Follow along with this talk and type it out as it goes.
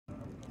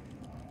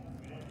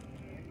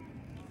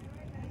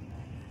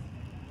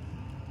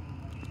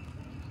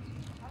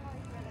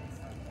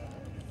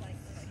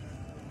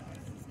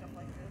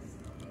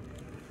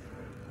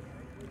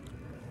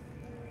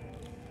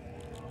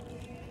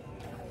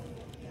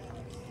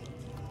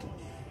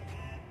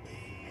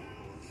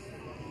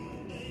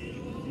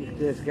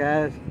this,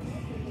 guys.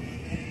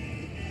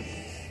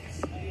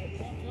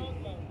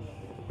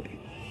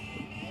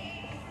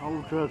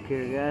 Old truck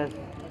here, guys.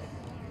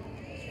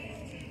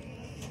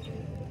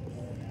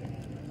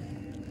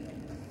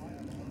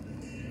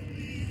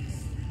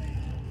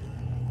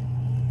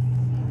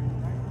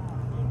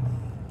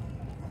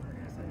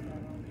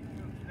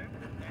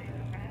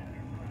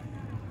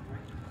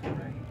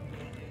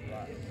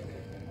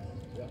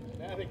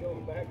 Now they're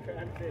going back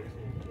trying to fix it.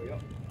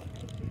 Yep.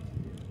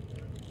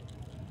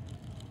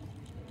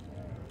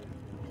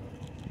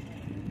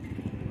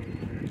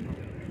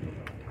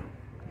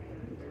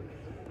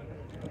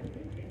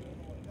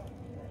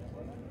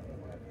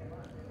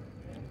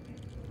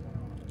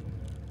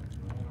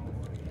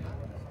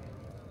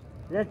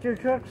 Is that your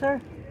truck,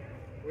 sir?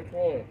 Which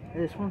one?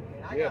 This one?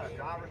 Yes.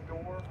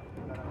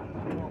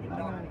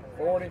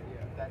 40?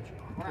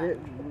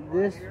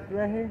 This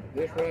right here?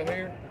 This right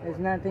here? It's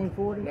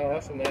 1940? No,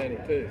 that's a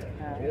 92.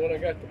 The one I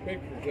got the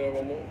pictures of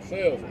on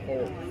sells a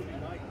 40.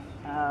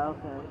 Oh,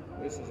 okay.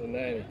 This is a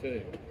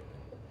 92.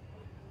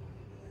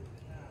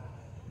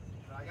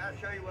 I gotta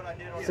show you what I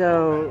did on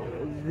So,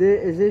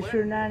 is this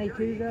your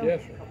 92 though?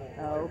 Yes, sir.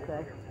 Oh,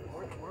 okay.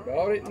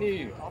 Bought it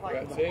new.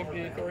 Got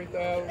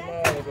 73,000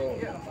 miles on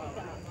it.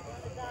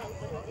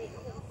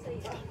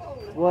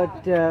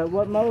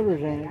 What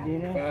motor's in it? Do you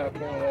know?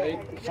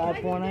 5.8.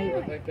 5.8.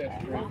 I think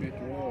that's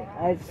 351.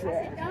 It's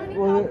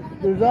well.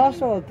 There's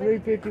also a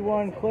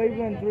 351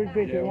 Cleveland, Yeah,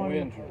 351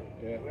 Windsor.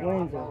 Yeah.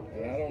 Windsor.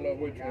 And I don't know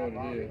which one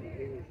it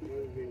is.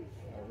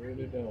 I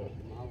really don't.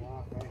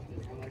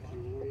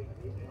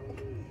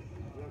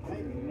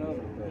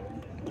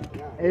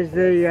 Is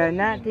the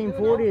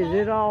 1940? Is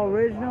it all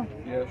original?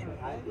 Yes, sir.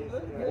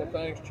 When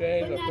things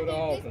changed, I put an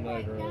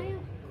alternator on it.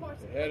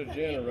 It had a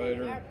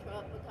generator.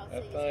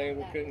 That thing,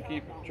 we couldn't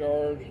keep it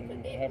charged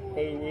and have to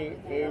fool with it,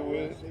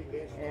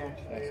 Yeah.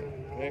 I said,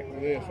 heck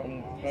with this, I'm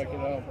gonna take it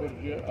off and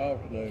put an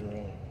alternator on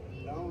it.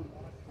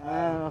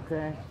 Oh,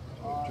 okay.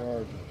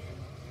 Charge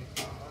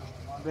it.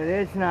 But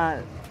it's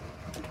not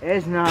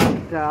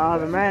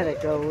automatic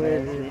though,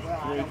 is it? It's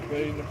 3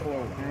 speed in the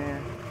floor. Yeah.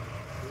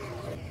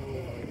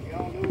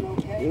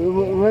 You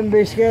wouldn't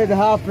be scared to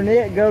hop in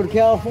it and go to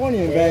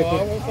California and back Well, I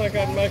it. wouldn't think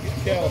I'd make it to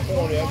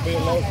California. I'd be a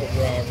local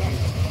driver.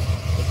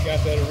 It's got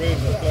that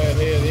original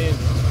flathead engine.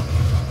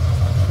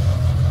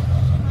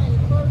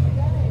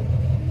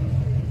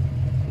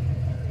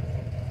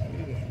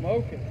 He's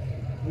smoking.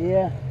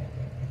 Yeah.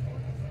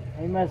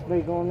 He must be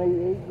he's gonna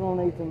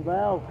need some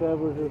valve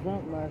covers or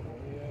something like that.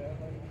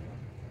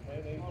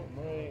 Yeah, they need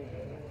some rings.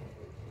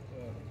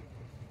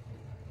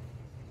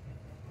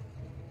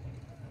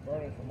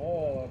 Burning some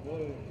oil, I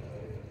believe.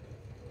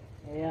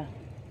 Yeah.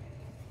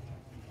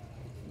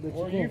 But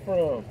Where are you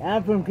from?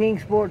 I'm from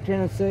Kingsport,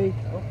 Tennessee.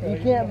 Okay. You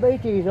can't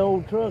beat these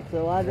old trucks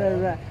though. I'd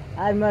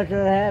much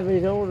rather have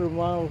these older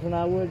models than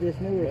I would this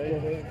newer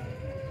stuff.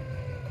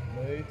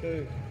 Me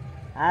too.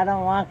 I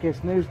don't like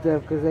this new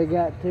stuff because they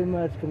got too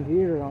much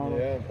computer on them.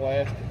 Yeah, and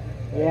plastic.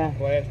 Yeah.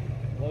 Plastic,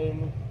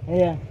 aluminum.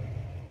 Yeah.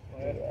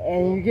 Plastic.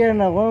 And you get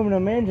an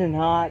aluminum engine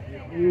hot,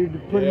 you're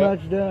pretty Yep.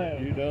 much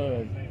done. You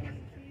done.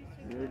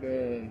 You're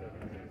done.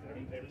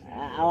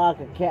 I like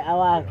a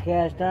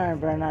cast iron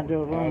better than I do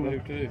I aluminum. do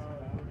too.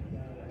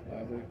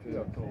 I do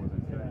too.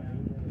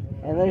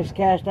 At least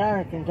cast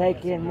iron can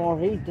take in more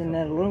heat than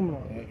that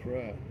aluminum. That's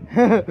right.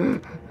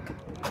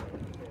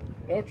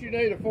 Don't you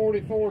need a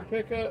 40 Ford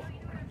pickup?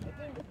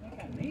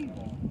 I need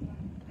one.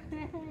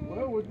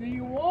 Well, do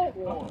you want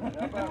one? How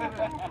about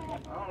that?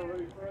 I'll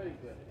rephrase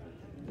that.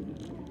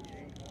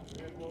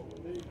 That's what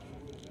we need.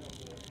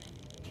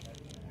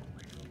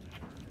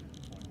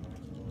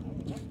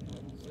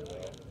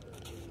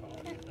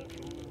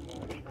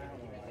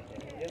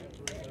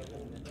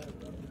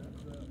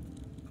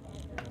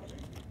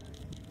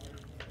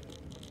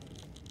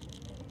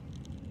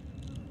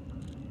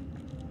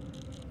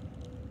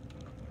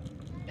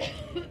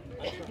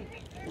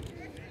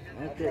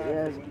 Okay,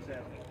 yes.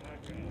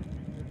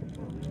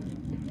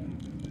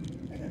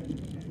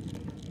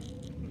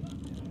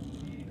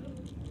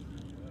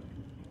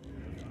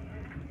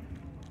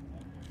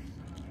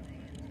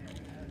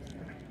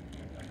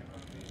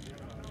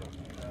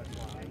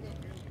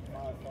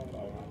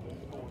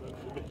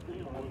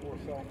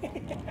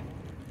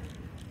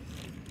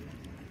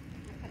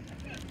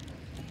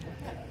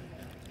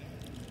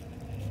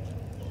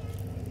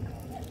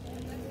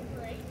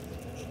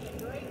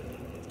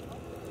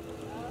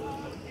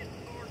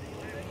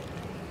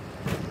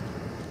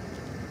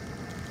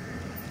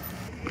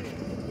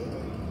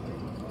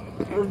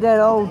 Look at that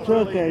old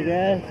truck there,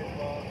 guys.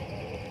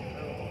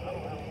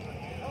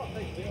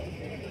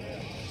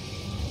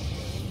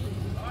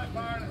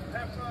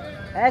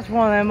 That's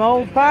one of them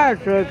old fire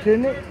trucks,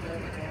 isn't it?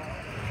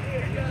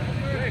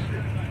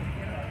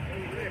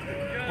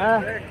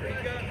 Huh?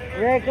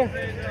 Reckon?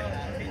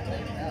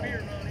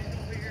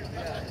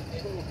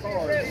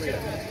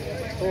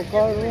 Full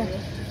car wheel?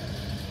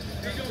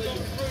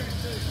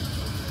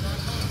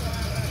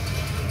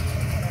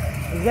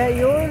 Is that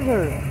yours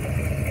or?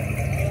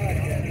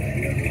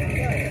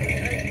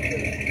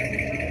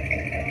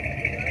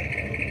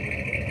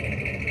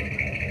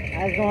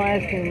 was gonna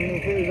ask him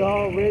if it was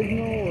all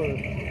original or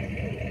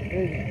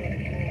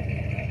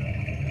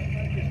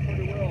It's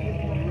pretty well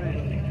all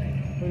original.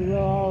 pretty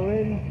well all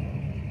original.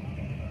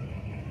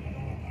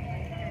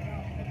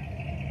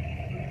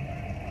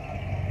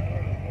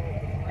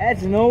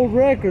 That's an old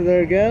record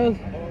there, guys.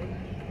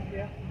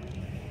 Yeah.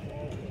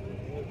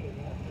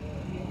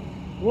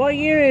 What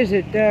year is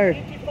it there?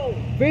 54.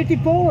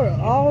 54?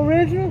 All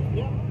original?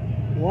 Yep.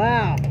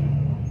 Wow.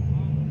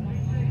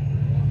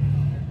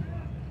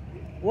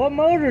 What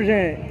motor's in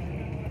it?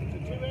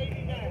 It's a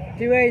 289.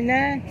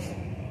 289?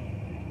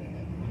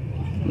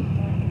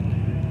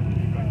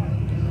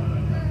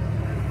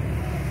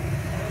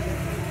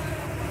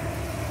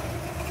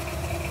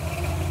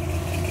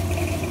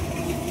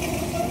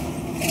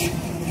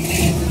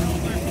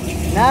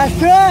 Nice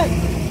truck!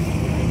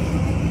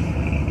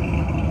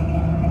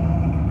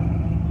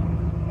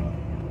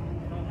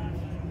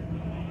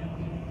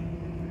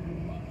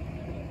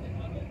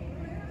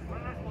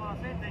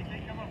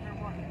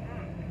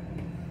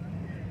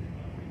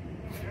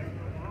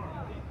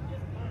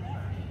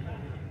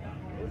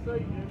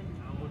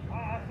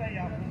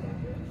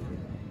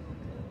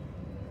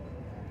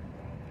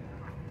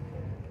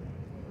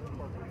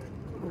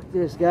 Look at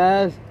this,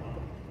 guys.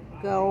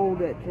 Look how old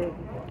that truck is.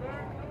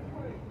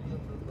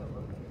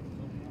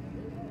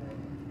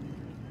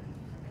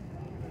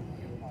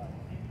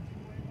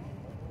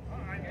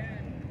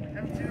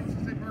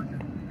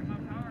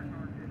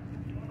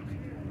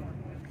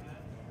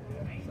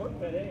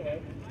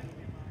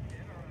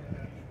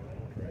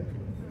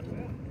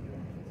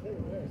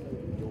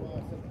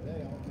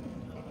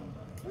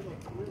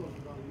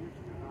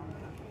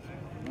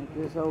 Look at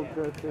this old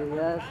truck here,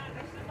 guys.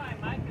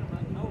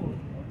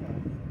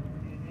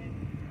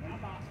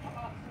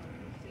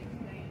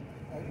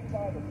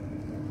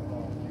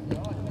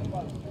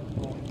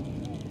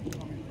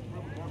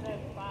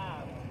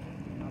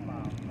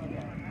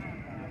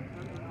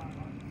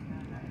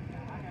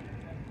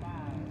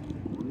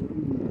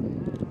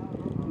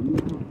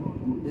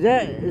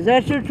 Is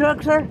that your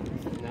truck, sir?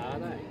 No,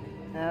 it ain't.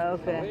 Oh,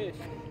 okay.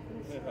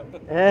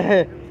 I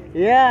wish.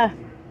 Yeah,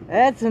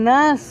 that's a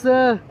nice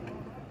flatbed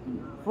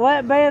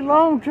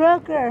long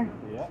truck there.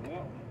 Yeah.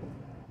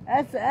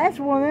 That's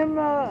one of them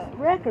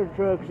record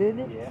trucks, isn't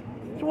it? Yeah.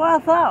 That's what I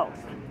thought.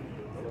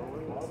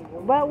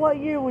 About what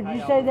year would you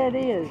say that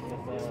is?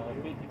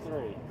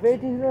 53.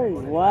 53.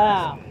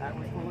 Wow.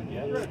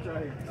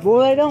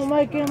 Boy, they don't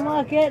make them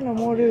like that no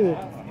more, do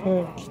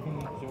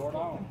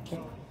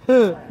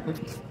they?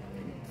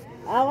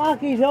 I like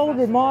these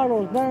older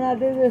models better than I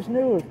do this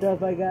newer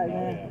stuff I got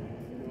now.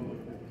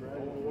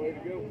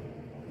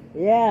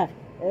 Yeah,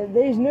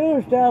 these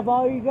newer stuff,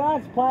 all you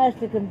got is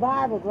plastic and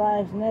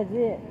fiberglass, and that's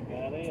it.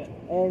 Got it.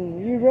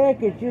 And you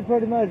wreck it, you're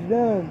pretty much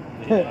done.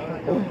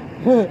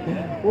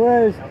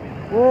 whereas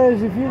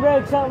if you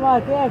wreck something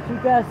like that, you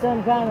got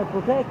some kind of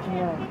protection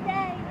on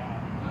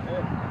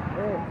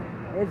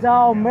it. It's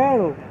all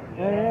metal.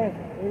 It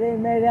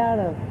ain't made out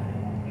of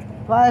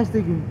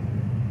plastic.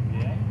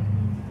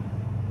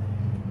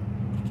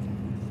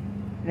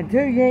 And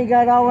two, you ain't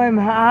got all them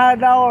high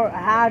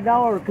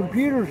dollar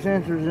computer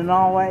sensors and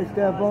all that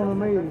stuff on the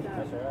meters.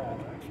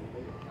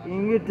 You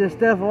can get this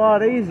stuff a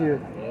lot easier.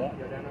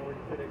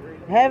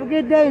 Have a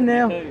good day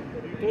now. You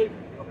too.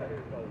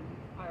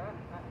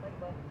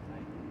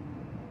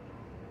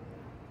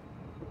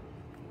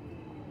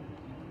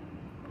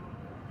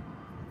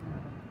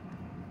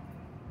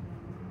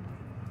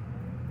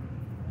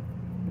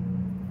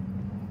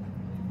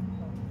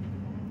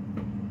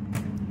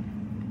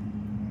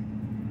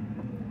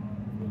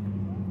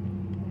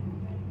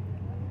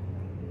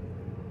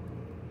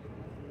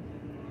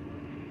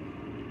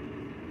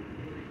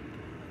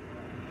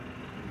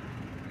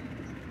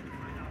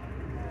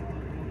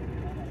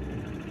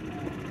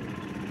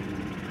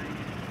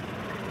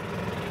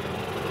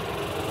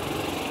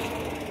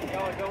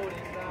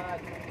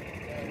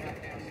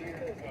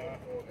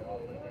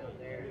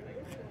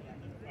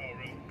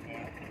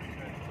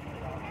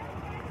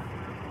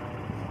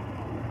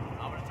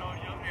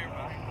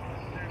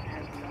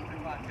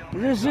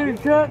 Is this your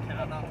truck?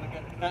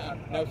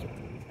 No, sir.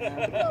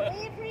 Well,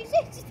 we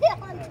appreciate you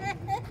telling us.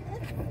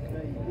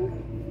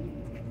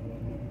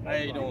 How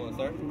you doing,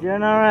 sir?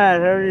 Doing all right.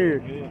 How are you?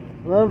 Good.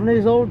 Loving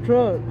these old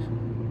trucks.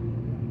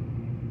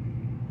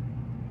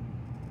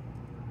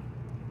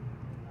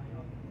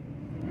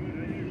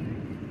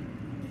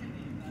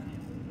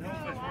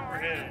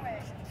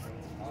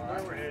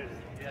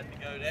 You have to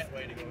go that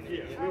way to go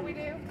in. Oh, we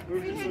do?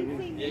 We hadn't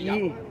seen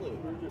you.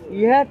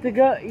 You have to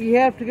go. You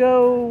have to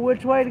go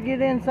which way to get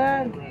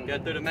inside? Go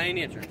through the main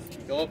entrance.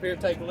 Go up here,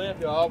 take a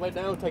left, go all the way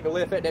down, take a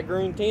left at that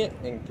green tent,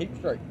 and keep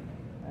straight.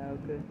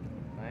 Okay.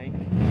 Thank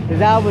you.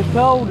 Because I was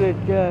told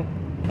that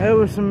there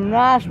was some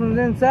nice ones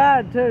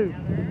inside too.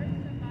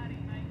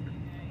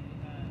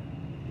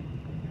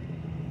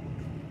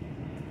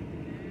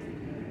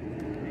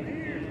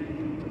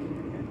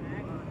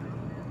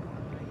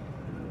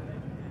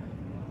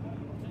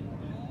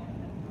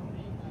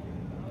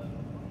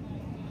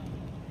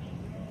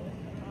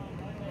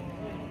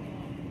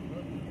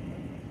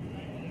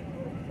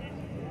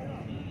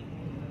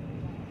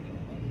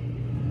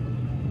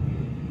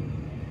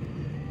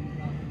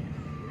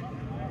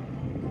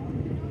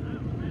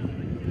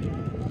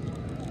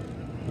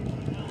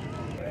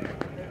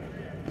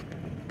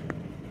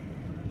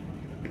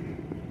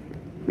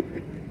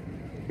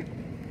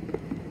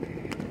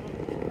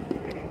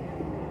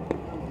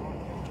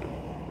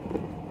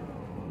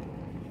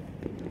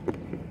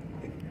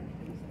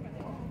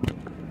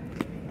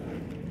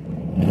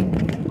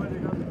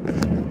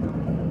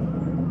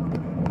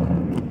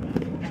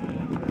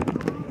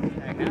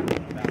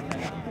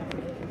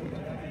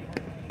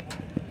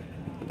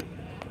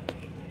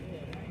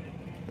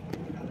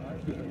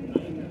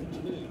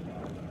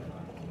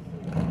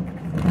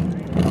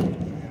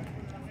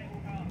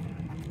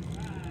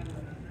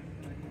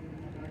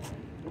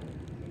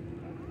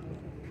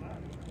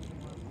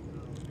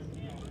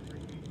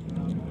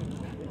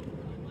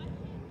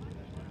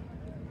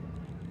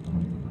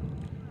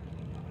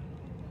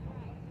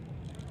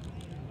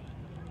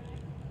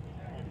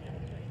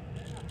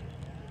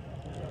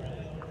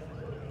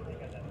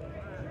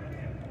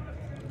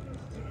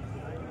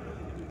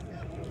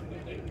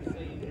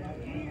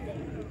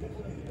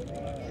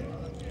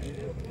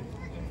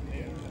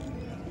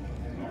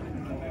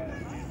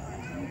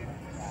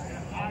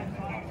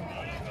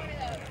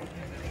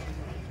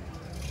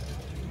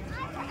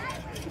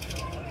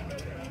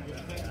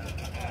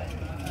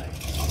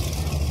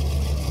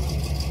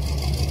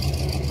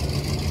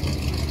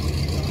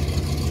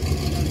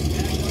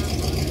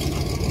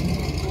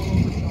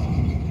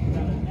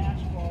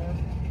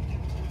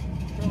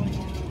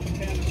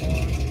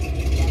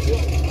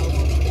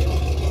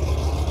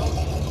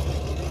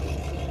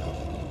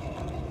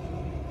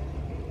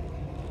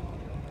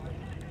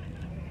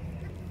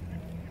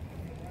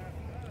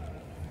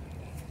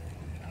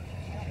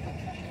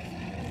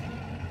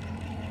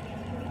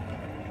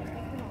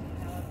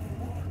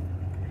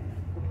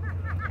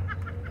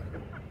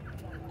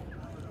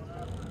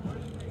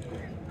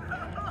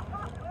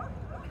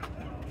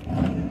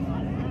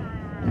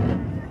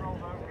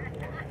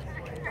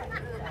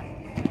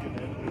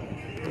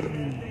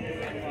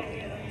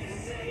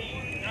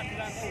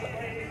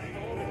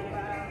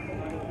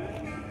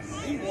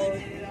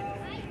 work.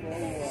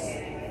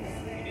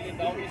 You need a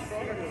doggy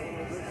stroller?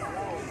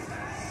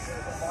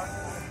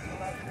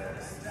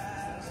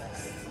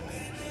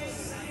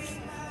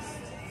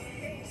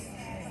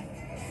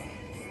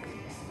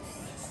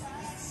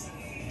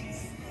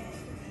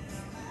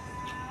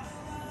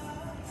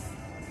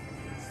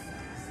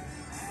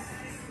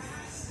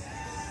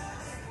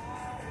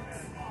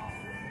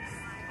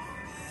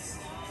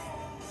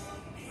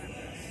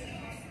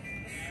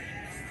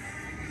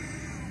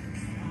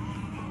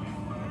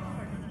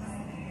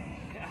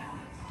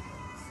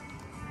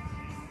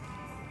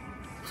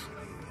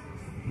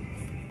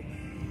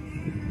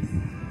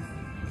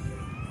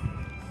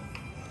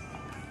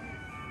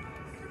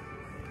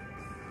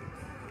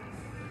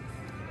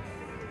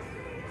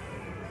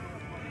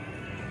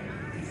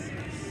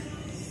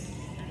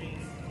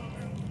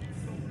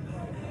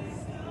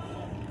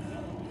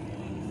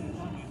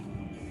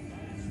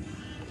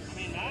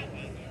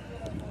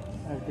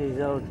 That's these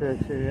old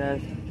trucks here,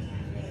 guys.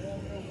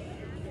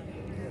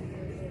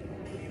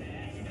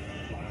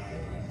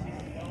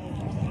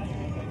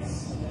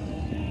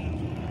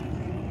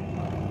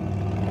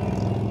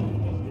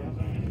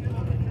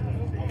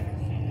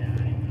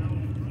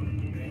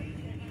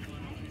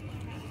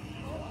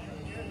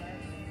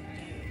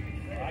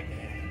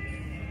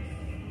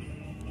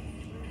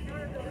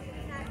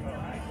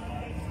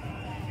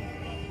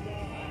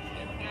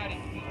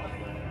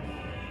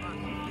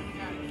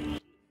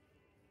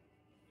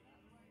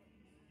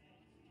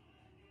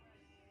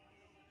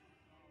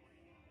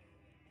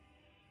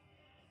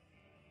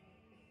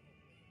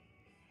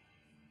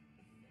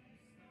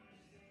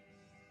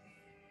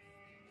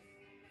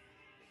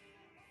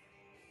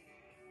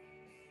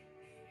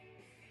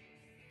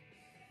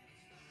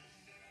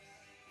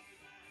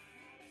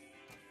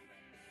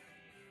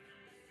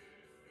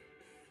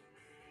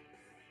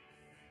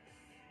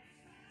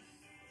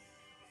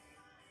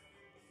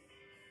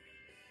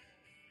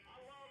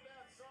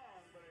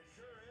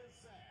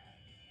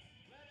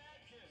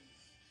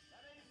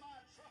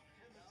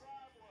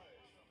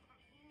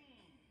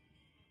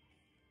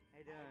 How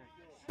you doing?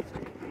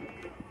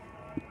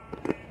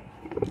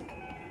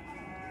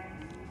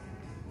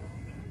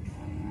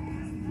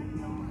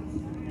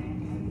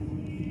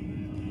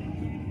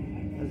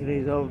 Look at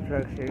these old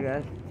trucks here,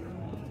 guys.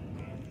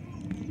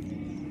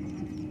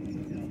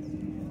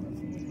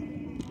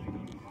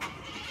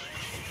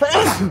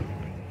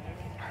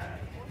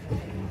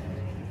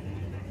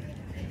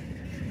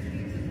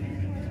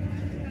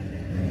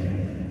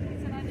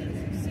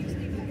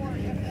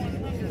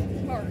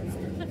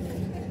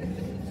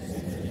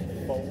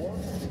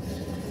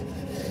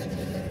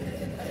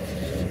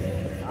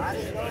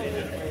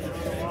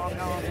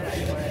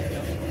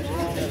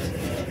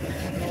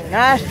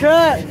 Nice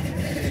truck.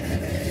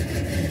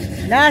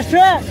 Nice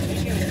truck.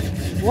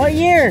 What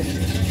year?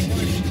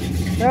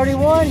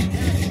 31?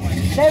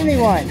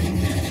 71.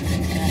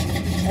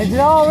 Is it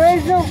all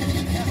original?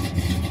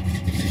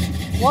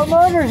 What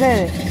motor's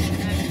in it?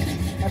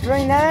 A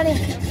 390?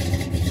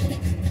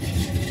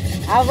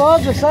 I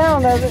love the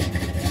sound of it.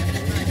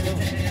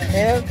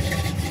 Yeah.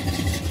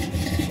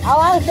 I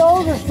like the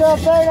older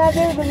stuff better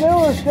than I do the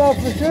newer stuff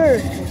for sure.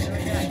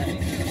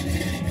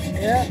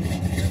 Yeah.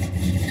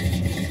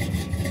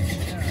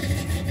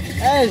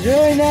 That is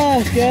really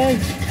nice,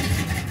 guys.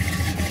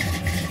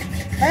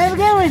 Have a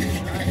good one.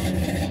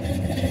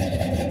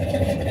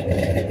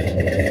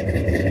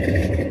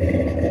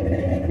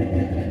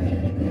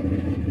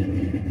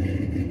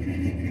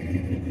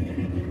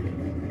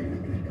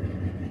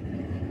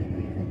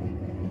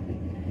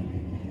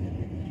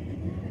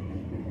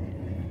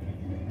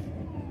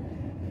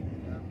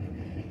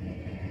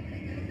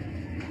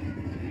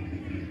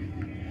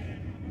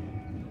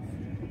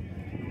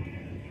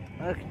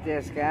 Look at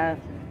this, guys.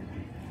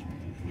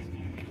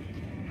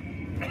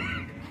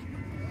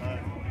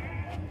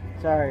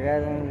 Sorry,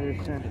 guys. I'm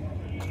just.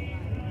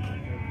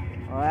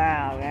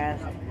 Wow,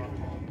 guys.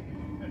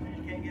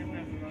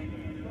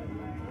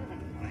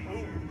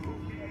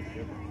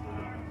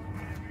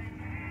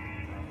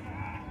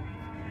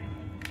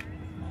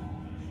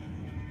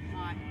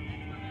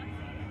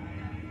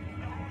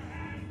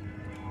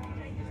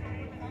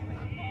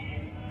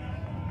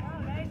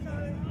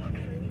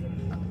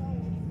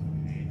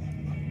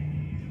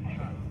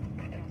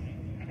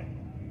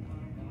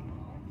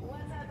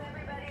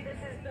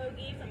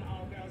 From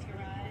All Girls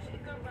Garage,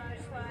 Garage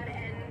Squad,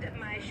 and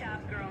my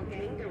Shop Girl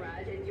Gang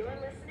Garage, and you're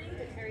listening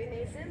to Terry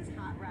Mason's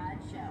Hot Rod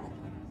Show.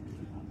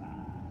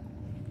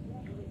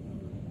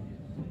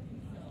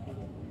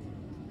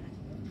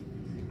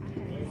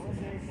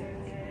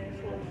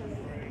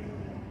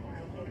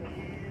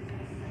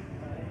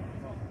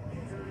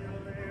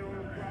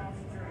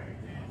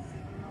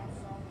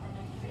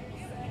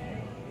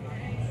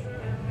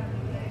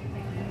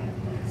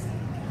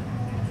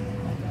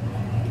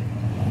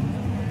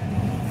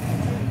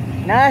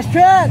 Nice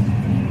truck.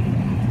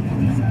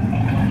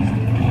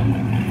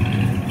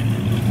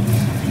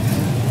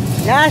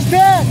 Nice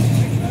truck.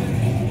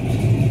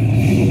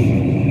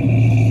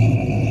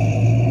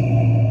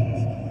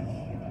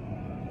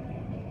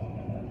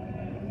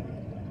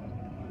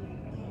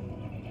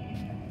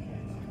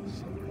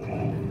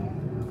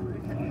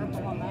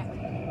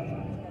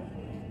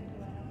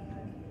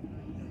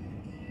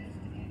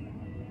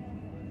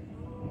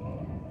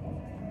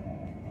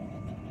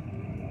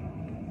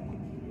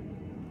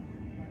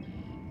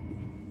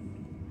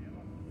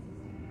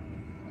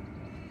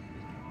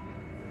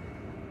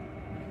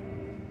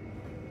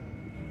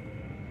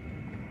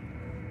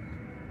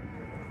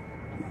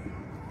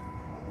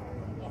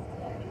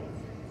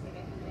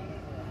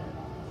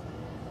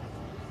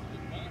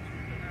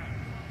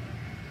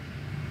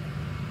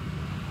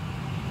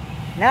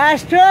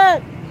 Nice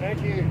truck.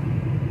 Thank you.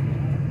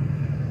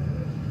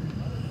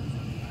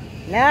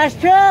 Nice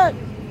truck.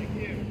 Thank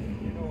you.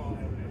 You know I'll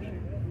have an issue.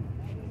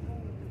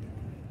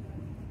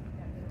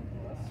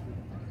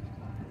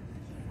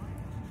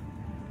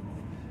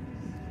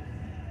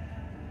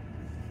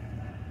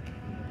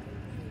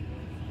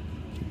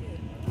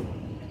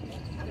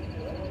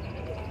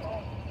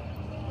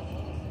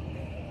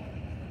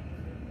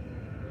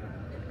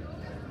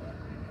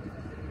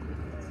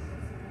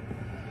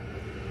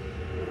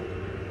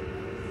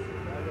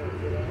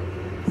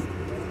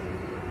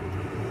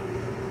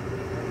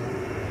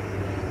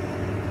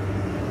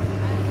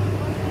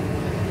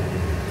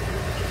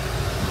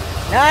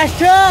 Nice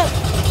truck.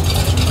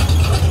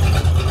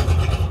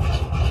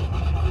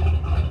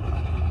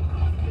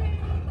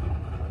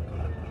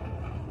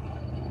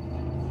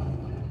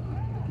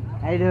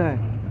 How you doing?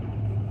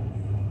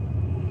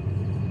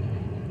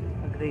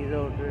 Look at these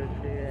old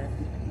trucks here.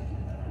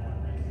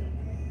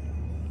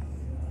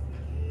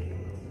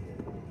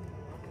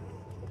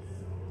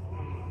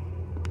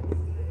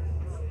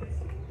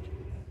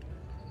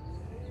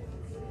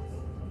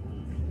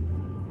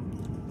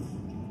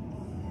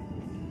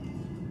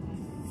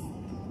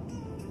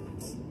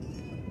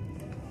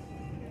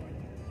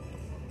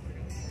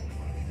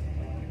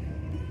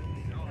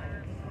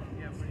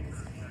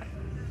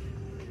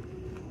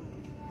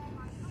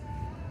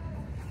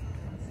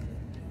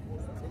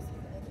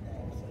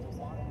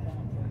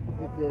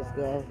 Look at this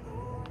guy.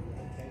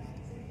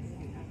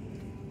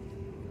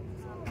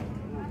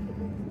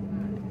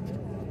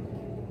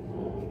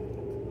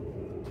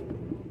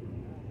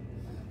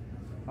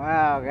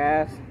 Wow,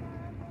 guys.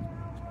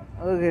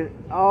 Look at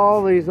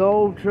all these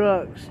old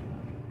trucks.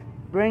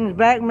 Brings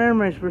back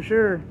memories for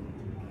sure.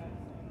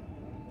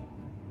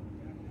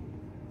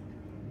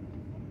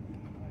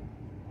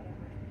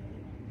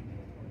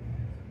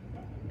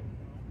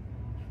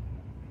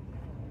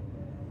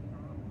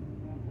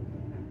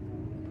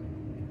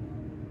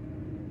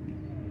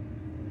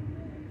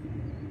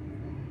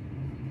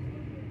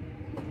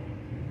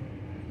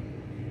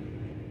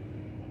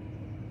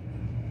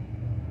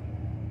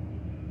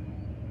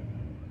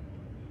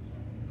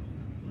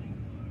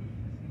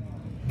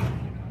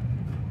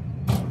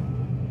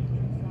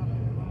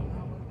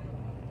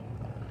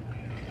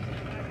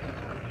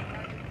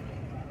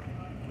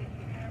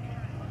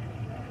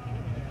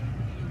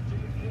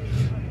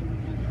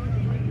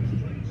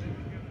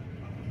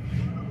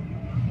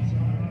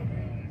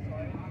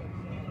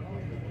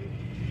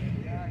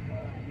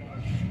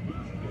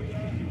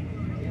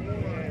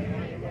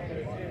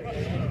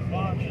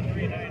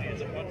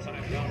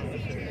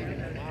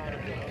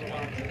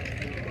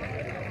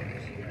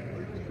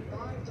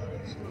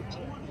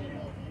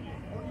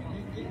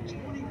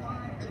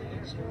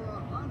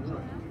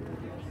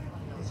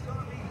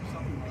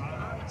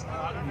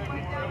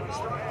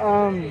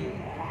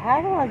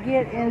 How do I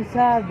get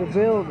inside the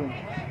building?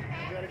 I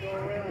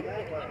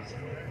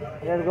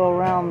gotta go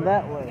around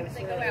that way.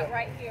 They go out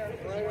right here,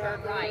 you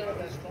turn right.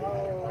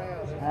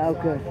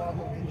 Okay.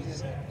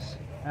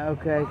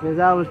 Okay, because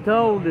I was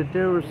told that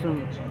there were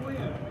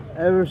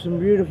some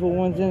beautiful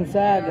ones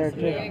inside there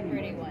too. Very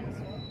pretty ones.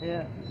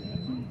 Yeah.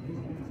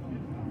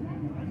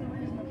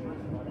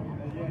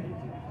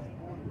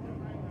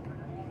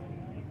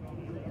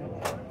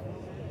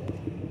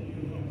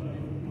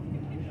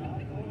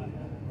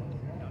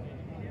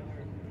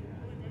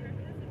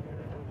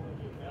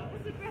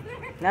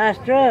 Nice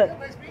truck.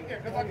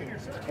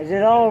 Is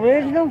it all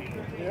original?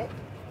 Yep.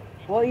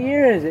 What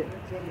year is it?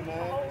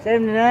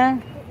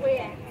 79?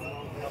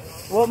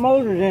 What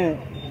motor's in it?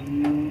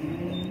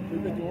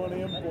 351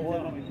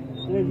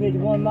 M400.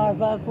 351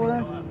 modified for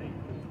him?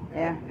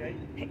 Yeah.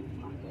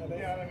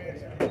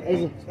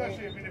 Is it?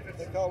 Especially if it's,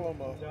 they call them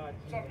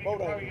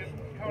boat anchors.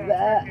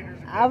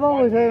 I've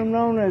always heard them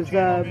known as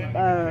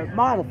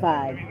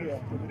modified,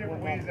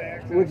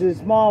 which is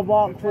small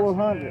block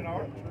 400.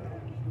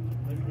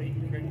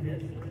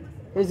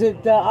 Is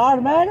it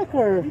automatic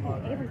or?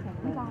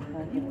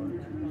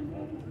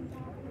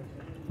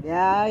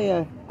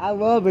 Yeah, I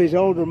love these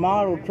older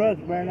model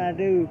trucks better than I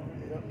do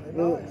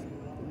the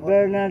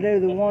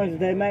ones that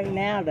they make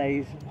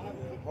nowadays.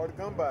 Hard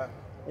to come by.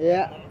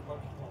 Yeah.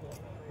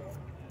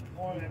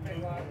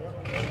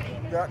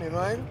 Got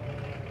anything?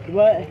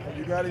 What?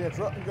 You got any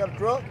truck? You got a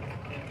truck?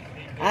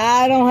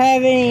 I don't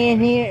have any in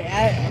here.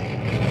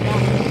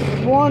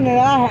 One that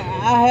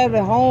I have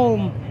at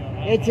home.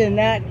 It's in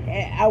that.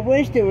 I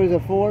wished it was a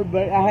Ford,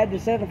 but I had to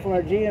settle for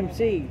a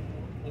GMC. Ain't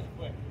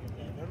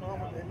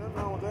nothing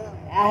wrong with that.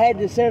 I had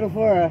to settle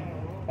for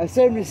a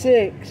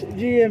 76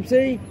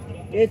 GMC.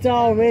 It's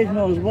all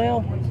original as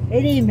well.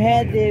 It even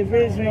had the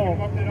original.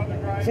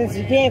 Since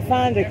you can't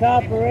find the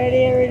copper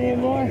radiator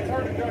anymore,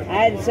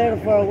 I had to settle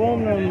for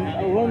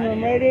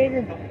aluminum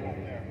radiator.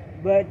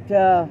 But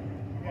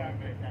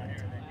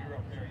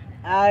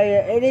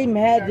it even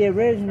had the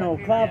original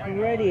copper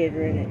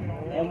radiator in it.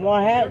 And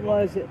what happened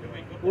was,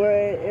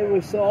 where it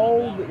was so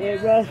old,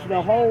 it rusted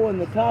a hole in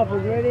the copper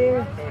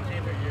radiator,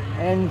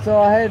 and so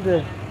I had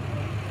to,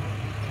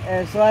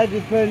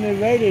 just put a new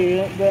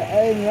radiator in it. But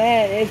other than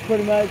that, it's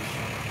pretty much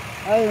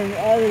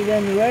other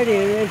than the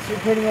radiator, it's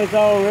pretty much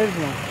all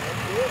original.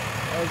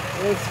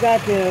 It's got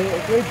the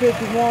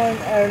 351,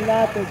 or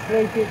not the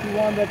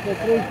 351, but the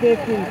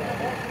 350,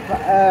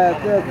 the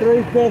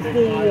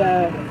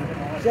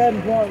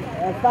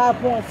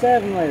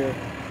 5.7 liter.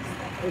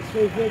 It's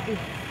 350.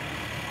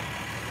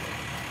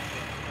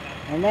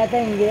 And that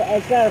thing,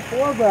 it's got a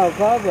 4-barrel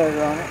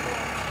carburetor on it.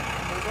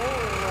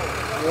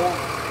 Yeah.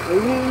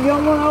 You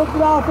don't want to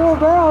open all 4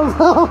 barrels.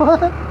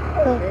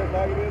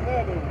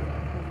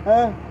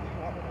 Huh?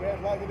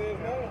 Like it is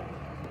now.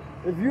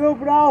 If you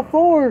open all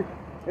 4,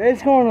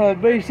 it's gonna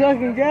be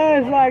sucking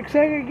gas like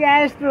sucking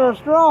gas through a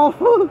straw.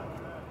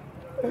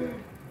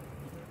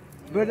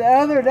 But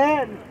other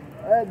than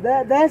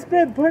that, that's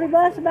been pretty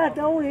much about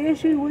the only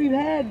issue we've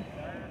had,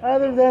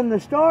 other than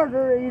the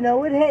starter. You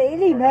know, it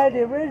even had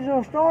the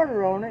original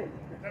starter on it.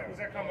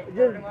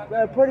 Just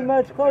pretty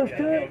much close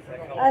to it.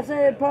 I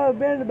say it probably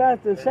been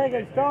about the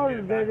second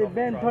starter that had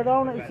been put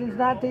on it since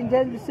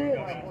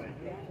 1976.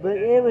 But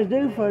it was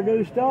due for a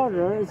new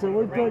starter, so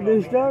we put a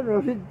new starter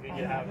on it.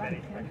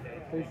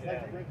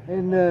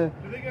 And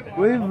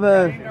we've,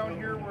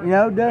 you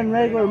know, done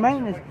regular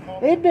maintenance.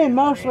 It's been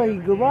mostly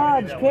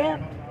garage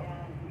kept.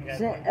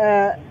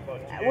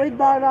 We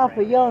bought it off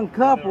a young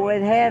couple.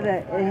 It had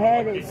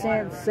it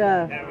since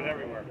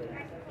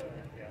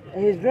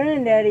his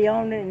granddaddy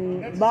owned it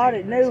and bought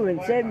it new in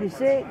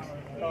 '76.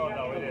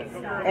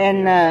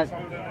 And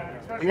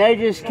they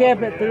just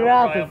kept it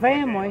throughout the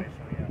family.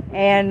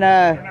 And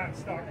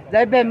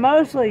they've been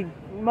mostly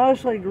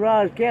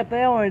garage kept.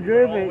 They only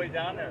drove it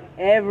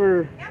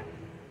ever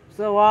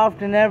so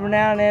often, every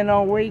now and then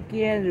on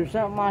weekends or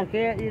something like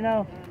that, you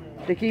know,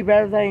 to keep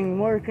everything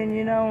working,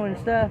 you know, and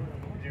stuff.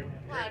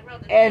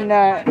 And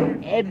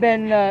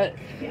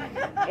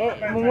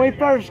when we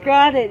first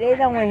got it, it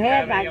only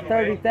had like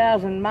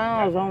 30,000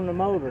 miles on the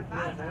motor.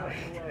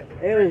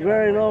 It was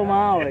very low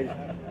mileage.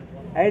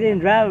 They didn't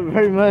drive it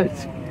very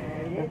much.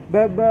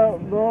 But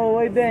boy,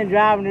 we've been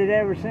driving it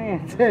ever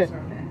since.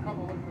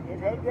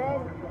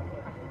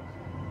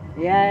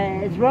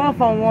 Yeah, it's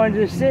rough on one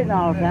just sitting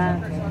all the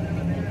time.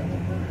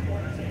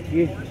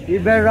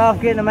 You're better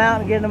off getting them out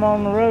and getting them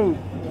on the road.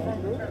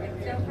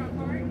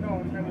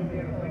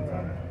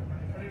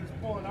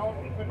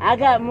 I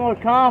got more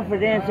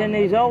confidence in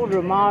these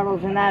older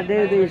models than I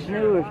do these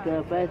newer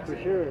stuff, that's for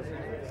sure.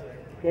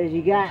 Because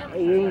you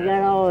ain't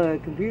got all the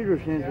computer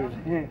sensors.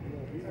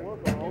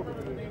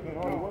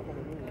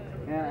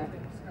 Yeah.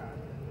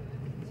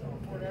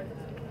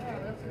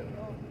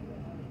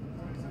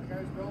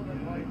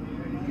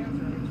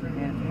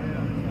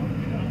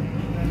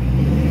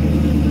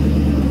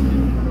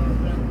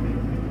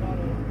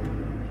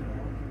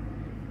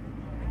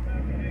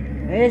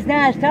 It's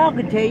nice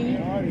talking to you.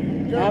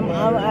 I'm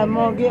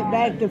gonna get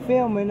back to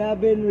filming.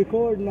 I've been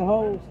recording the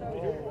whole.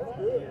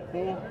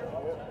 Yeah.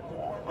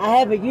 I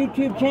have a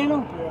YouTube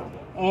channel,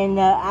 and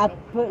I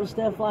put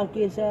stuff like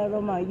this out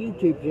on my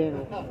YouTube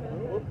channel.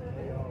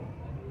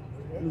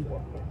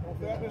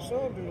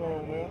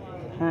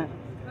 Huh.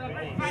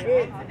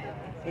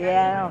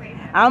 Yeah,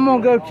 I'm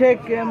gonna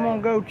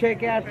go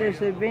check out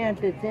this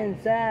event that's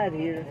inside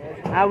here.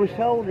 I was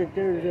told that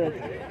there's a.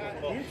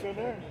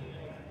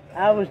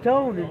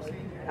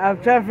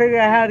 I'm trying to figure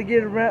out how to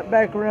get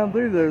back around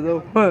through there,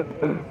 though.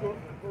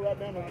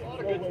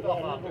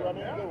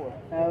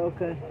 Oh,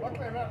 okay.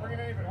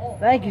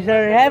 Thank you,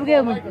 sir. Have a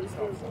good one.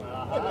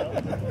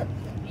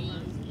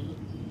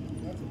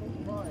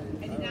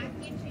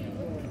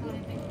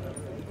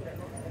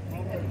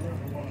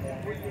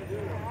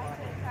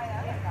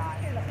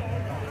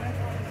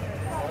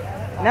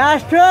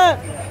 Nice truck.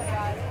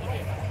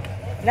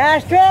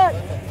 Nice truck.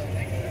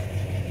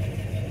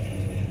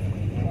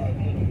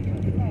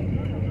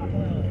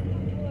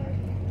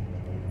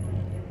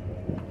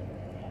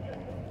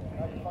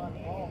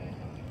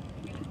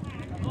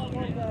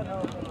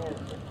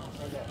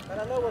 And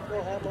I know what's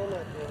going to happen on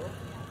that deal.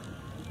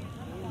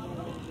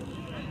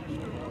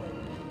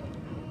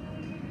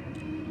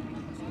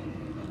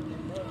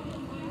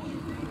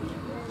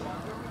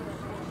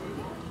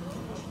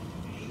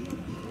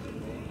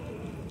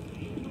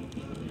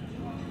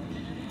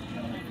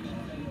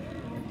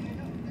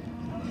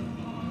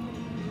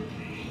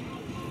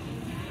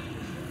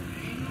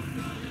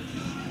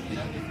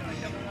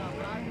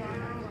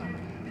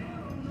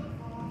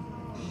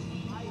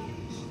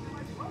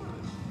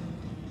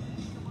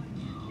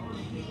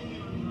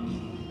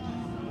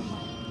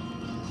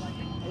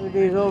 Look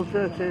at these old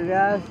trucks here,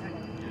 guys.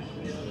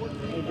 Look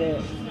at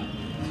that.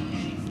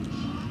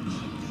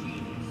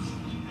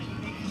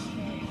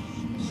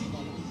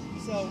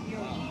 So, you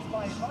know, he's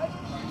my advisor,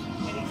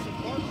 and he said,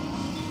 "Look,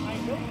 I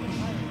know you're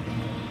hiring."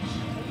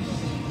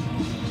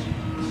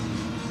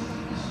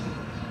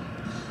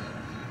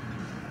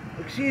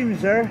 Excuse me,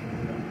 sir.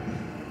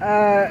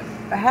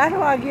 How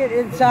do I get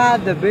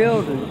inside the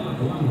building?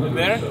 In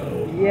there?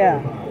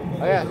 Yeah.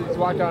 Oh yeah, just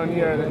walk down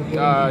here. You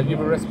have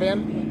a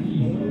wristband?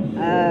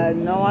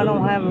 No, I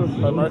don't have a...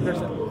 Or markers?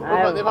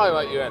 They probably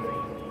let you in.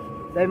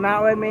 They might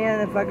let me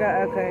in if I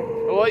got... Okay.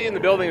 They'll let you in the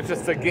building. It's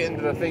just to get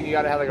into the thing, you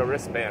gotta have like a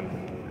wristband.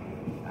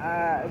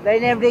 They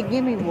never did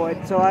give me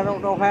one, so I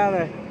don't know how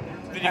to.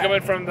 Did you come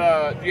in from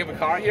the? Do you have a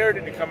car here? Or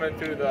did you come in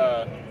through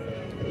the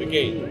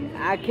gate?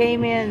 I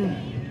came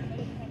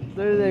in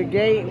through the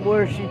gate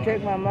where she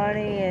took my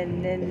money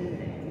and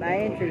then my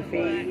entry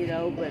fee, you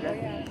know. But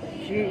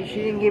she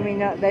didn't give me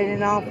no. They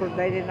didn't offer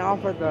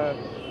the.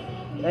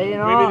 They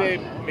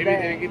didn't. Maybe they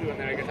didn't give you one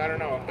there. I guess I don't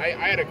know. I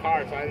had a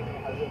car, so I didn't know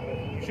how to do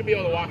it. You should be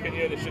able to walk in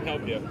here. This should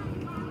help you.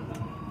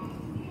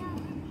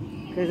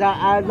 Because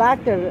I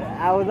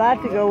would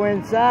like to go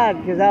inside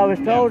because I was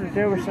told that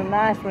there were some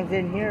nice ones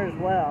in here as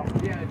well.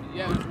 Yeah,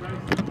 there's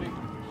nice big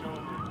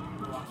show.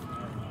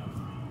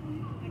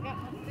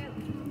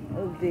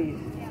 Oh geez.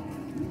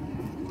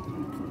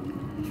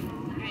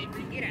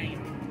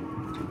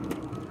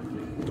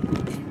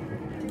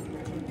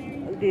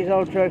 Look at these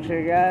old trucks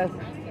here, guys.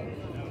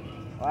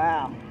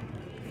 Wow.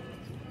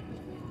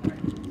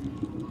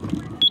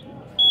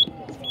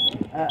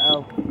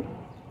 Uh-oh.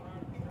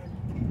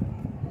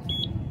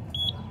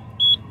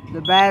 The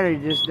battery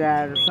just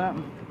died or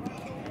something.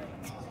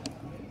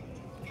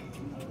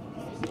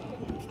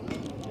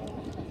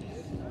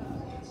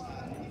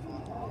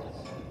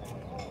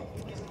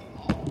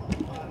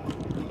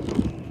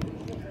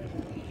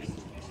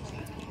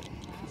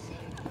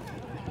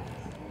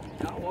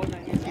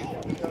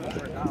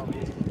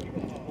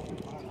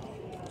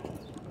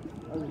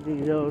 Look at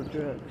these old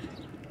trucks.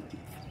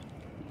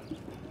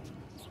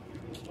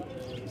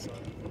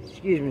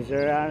 Excuse me,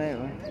 sir. I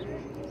didn't.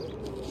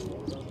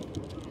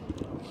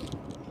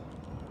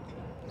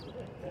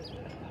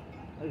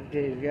 Look at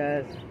these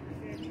guys.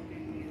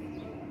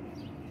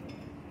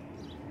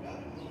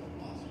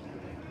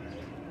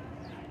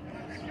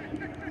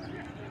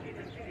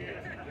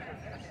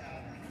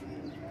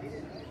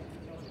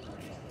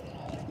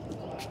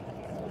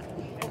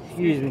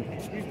 Excuse me.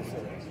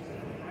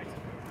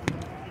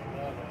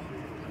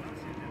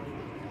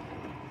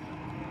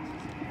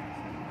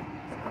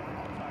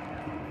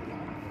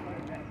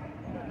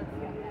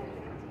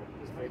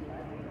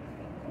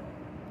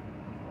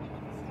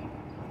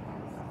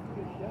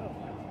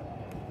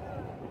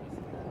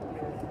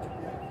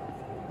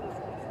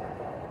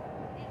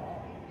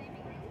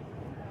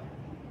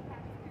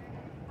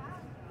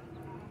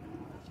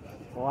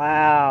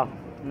 Wow.